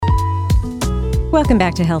Welcome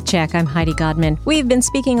back to Health Check. I'm Heidi Godman. We've been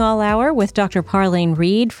speaking all hour with Dr. Parlene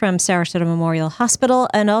Reed from Sarasota Memorial Hospital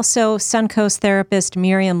and also Suncoast therapist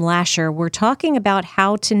Miriam Lasher. We're talking about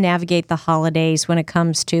how to navigate the holidays when it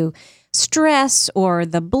comes to stress or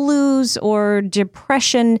the blues or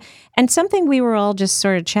depression. And something we were all just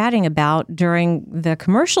sort of chatting about during the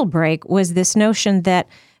commercial break was this notion that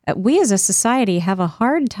we as a society have a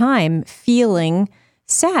hard time feeling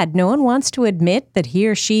sad. No one wants to admit that he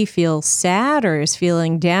or she feels sad or is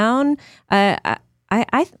feeling down. I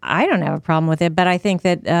don't have a problem with it, but I think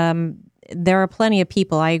that there are plenty of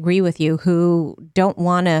people, I agree with you, who don't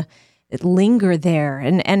want to linger there.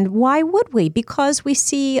 And why would we? Because we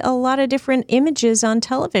see a lot of different images on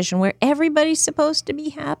television where everybody's supposed to be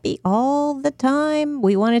happy all the time.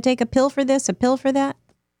 We want to take a pill for this, a pill for that.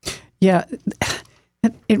 Yeah,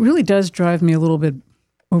 it really does drive me a little bit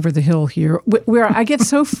over the hill here, where I get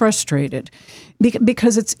so frustrated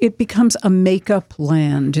because it becomes a makeup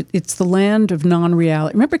land. It's the land of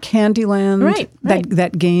non-reality. Remember Candyland? Right.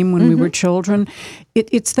 That game when we were children?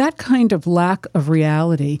 It's that kind of lack of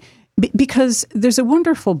reality. Because there's a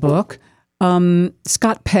wonderful book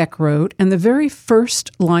Scott Peck wrote, and the very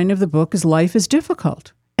first line of the book is life is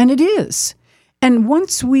difficult. And it is. And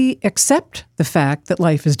once we accept the fact that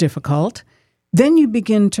life is difficult, then you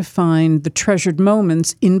begin to find the treasured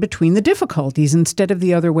moments in between the difficulties instead of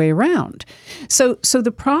the other way around. So the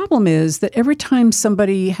problem is that every time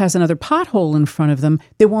somebody has another pothole in front of them,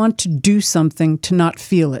 they want to do something to not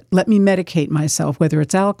feel it. Let me medicate myself, whether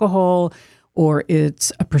it's alcohol or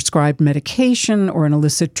it's a prescribed medication or an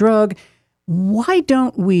illicit drug. Why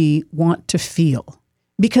don't we want to feel?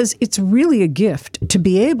 Because it's really a gift to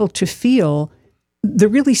be able to feel the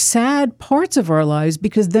really sad parts of our lives,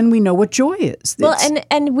 because then we know what joy is. Well,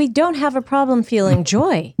 and we don't have a problem feeling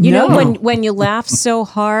joy. You know, when you laugh so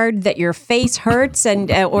hard that your face hurts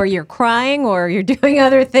and or you're crying or you're doing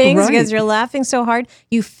other things because you're laughing so hard,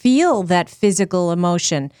 you feel that physical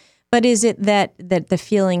emotion. But is it that the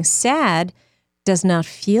feeling sad does not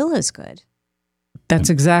feel as good?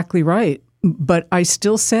 That's exactly right. But I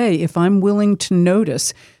still say, if I'm willing to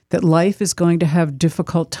notice that life is going to have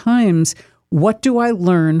difficult times, what do I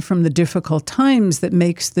learn from the difficult times that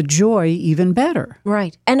makes the joy even better?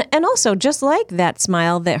 Right. And also, just like that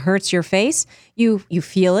smile that hurts your face, you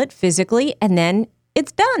feel it physically and then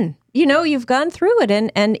it's done. You know, you've gone through it.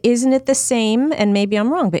 And isn't it the same? And maybe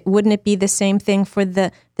I'm wrong, but wouldn't it be the same thing for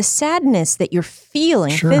the sadness that you're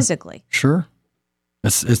feeling physically? Sure.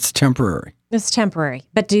 It's temporary. It's temporary.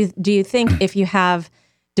 But do you think if you have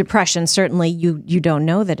depression, certainly you don't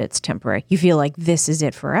know that it's temporary. You feel like this is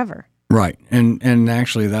it forever. Right. And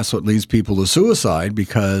actually that's what leads people to suicide,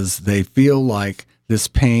 because they feel like this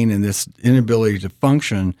pain and this inability to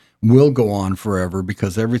function will go on forever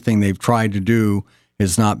because everything they've tried to do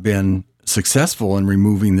has not been successful in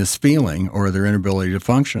removing this feeling or their inability to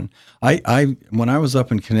function. When I was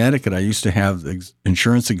up in Connecticut, I used to have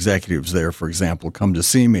insurance executives there, for example, come to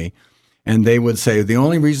see me. And they would say, the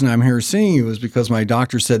only reason I'm here seeing you is because my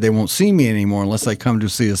doctor said they won't see me anymore unless I come to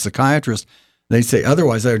see a psychiatrist. They'd say,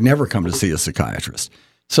 otherwise, I would never come to see a psychiatrist.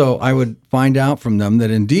 So I would find out from them that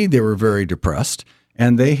indeed they were very depressed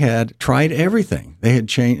and they had tried everything. They had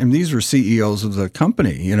changed, and these were CEOs of the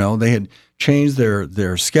company, you know, they had changed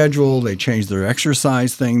their schedule, they changed their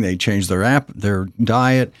exercise thing, they changed their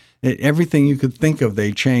diet, everything you could think of,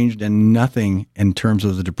 they changed, and nothing in terms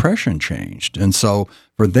of the depression changed. And so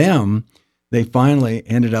for them, they finally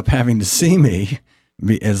ended up having to see me,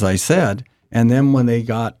 as I said. And then when they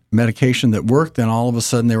got medication that worked, then all of a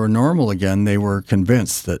sudden they were normal again. They were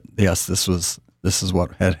convinced that, yes, this is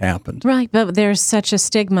what had happened. Right, but there's such a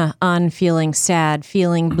stigma on feeling sad,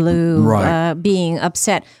 feeling blue, being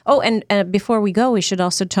upset. Oh, and before we go, we should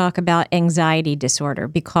also talk about anxiety disorder,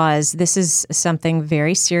 because this is something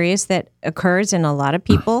very serious that occurs in a lot of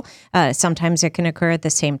people. Sometimes it can occur at the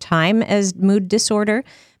same time as mood disorder.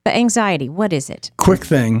 But anxiety, what is it? Quick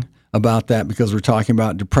thing about that, because we're talking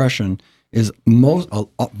about depression, is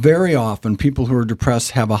very often people who are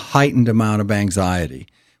depressed have a heightened amount of anxiety.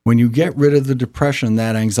 When you get rid of the depression,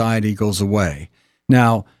 that anxiety goes away.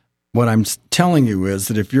 Now, what I'm telling you is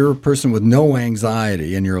that if you're a person with no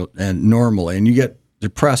anxiety and normally, and you get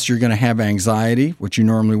depressed, you're going to have anxiety, which you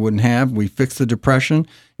normally wouldn't have. We fix the depression,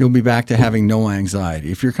 you'll be back to having no anxiety.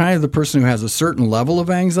 If you're kind of the person who has a certain level of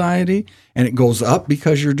anxiety and it goes up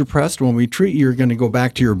because you're depressed, when we treat you, you're going to go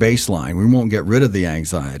back to your baseline. We won't get rid of the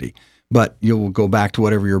anxiety, but you'll go back to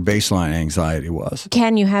whatever your baseline anxiety was.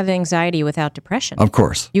 Can you have anxiety without depression? Of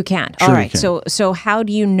course. You can. Sure, all right. you can. So how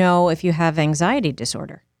do you know if you have anxiety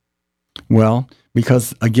disorder? Well,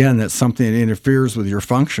 because again, that's something that interferes with your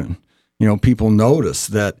function. You know, people notice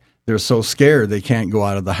that they're so scared they can't go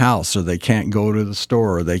out of the house, or they can't go to the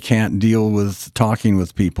store, or they can't deal with talking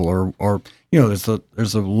with people, or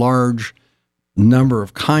there's a large number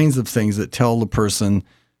of kinds of things that tell the person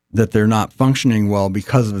that they're not functioning well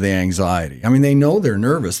because of the anxiety. I mean, they know they're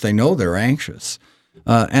nervous, they know they're anxious.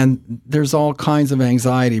 And there's all kinds of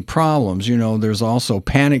anxiety problems. There's also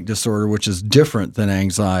panic disorder, which is different than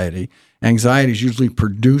anxiety. Anxiety is usually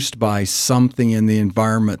produced by something in the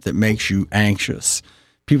environment that makes you anxious.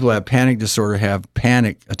 People who have panic disorder have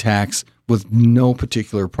panic attacks with no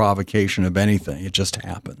particular provocation of anything. It just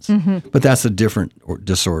happens. Mm-hmm. But that's a different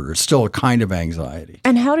disorder. It's still a kind of anxiety.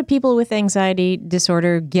 And how do people with anxiety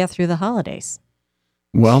disorder get through the holidays?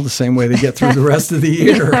 Well, the same way they get through the rest of the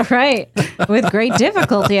year. Yeah, right. With great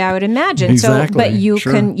difficulty, I would imagine. Exactly. But you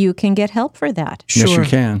Sure. you can get help for that. Yes, you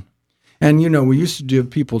can. And, we used to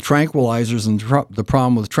give people tranquilizers, and the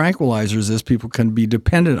problem with tranquilizers is people can be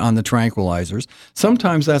dependent on the tranquilizers.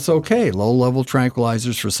 Sometimes that's okay. Low-level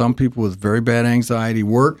tranquilizers for some people with very bad anxiety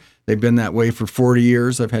work. They've been that way for 40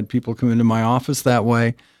 years. I've had people come into my office that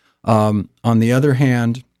way. On the other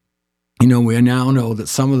hand, we now know that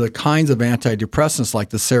some of the kinds of antidepressants,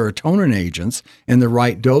 like the serotonin agents, in the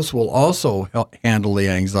right dose will also help handle the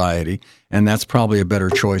anxiety, and that's probably a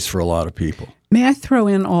better choice for a lot of people. May I throw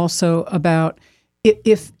in also about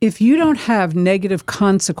if you don't have negative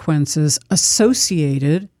consequences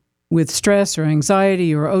associated with stress or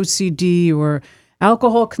anxiety or OCD or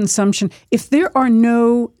alcohol consumption, if there are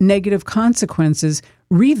no negative consequences,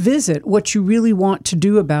 revisit what you really want to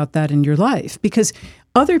do about that in your life. Because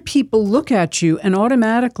other people look at you and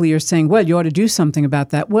automatically are saying, well, you ought to do something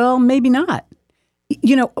about that. Well, maybe not.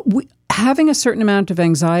 Having a certain amount of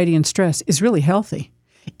anxiety and stress is really healthy.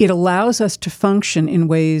 It allows us to function in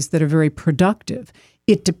ways that are very productive.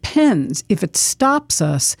 It depends. If it stops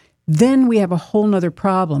us, then we have a whole nother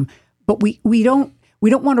problem. But we don't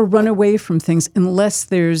want to run away from things unless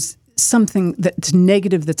there's something that's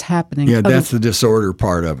negative that's happening. Yeah, that's the disorder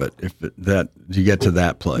part of it, that you get to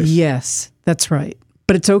that place. Yes, that's right.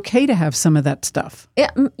 But it's okay to have some of that stuff.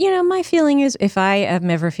 Yeah, my feeling is if I am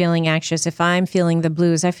ever feeling anxious, if I'm feeling the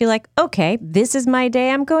blues, I feel like, okay, this is my day.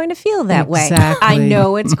 I'm going to feel that way. I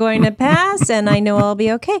know it's going to pass, and I know I'll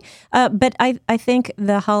be okay. But I think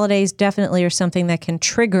the holidays definitely are something that can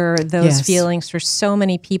trigger those feelings for so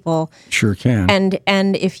many people. Sure can.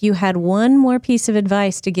 And if you had one more piece of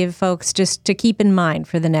advice to give folks just to keep in mind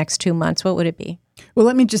for the next 2 months, what would it be?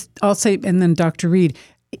 Well, I'll say, and then Dr. Reed,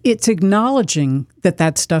 it's acknowledging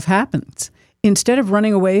that stuff happens. Instead of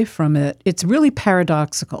running away from it, it's really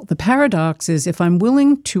paradoxical. The paradox is if I'm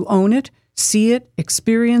willing to own it, see it,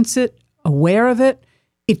 experience it, aware of it,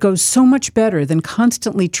 it goes so much better than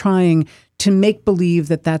constantly trying to make believe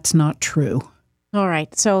that that's not true. All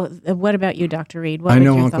right. So what about you, Dr. Reed? I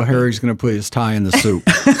know Uncle Harry's going to put his tie in the soup.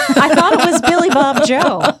 I thought it was Billy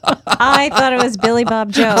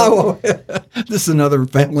Bob Joe. Oh, this is another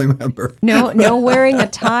family member. No wearing a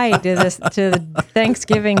tie to the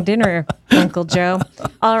Thanksgiving dinner, Uncle Joe.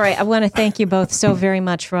 All right. I want to thank you both so very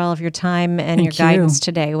much for all of your time and your guidance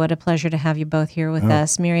today. What a pleasure to have you both here with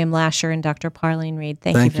us, Miriam Lasher and Dr. Parlene Reed.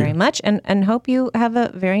 Thank you very much. And hope you have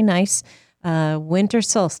a very nice winter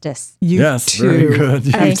solstice. Yes, very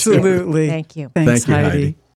good. Absolutely. Thank you. Thanks, Thank you, Heidi. Heidi.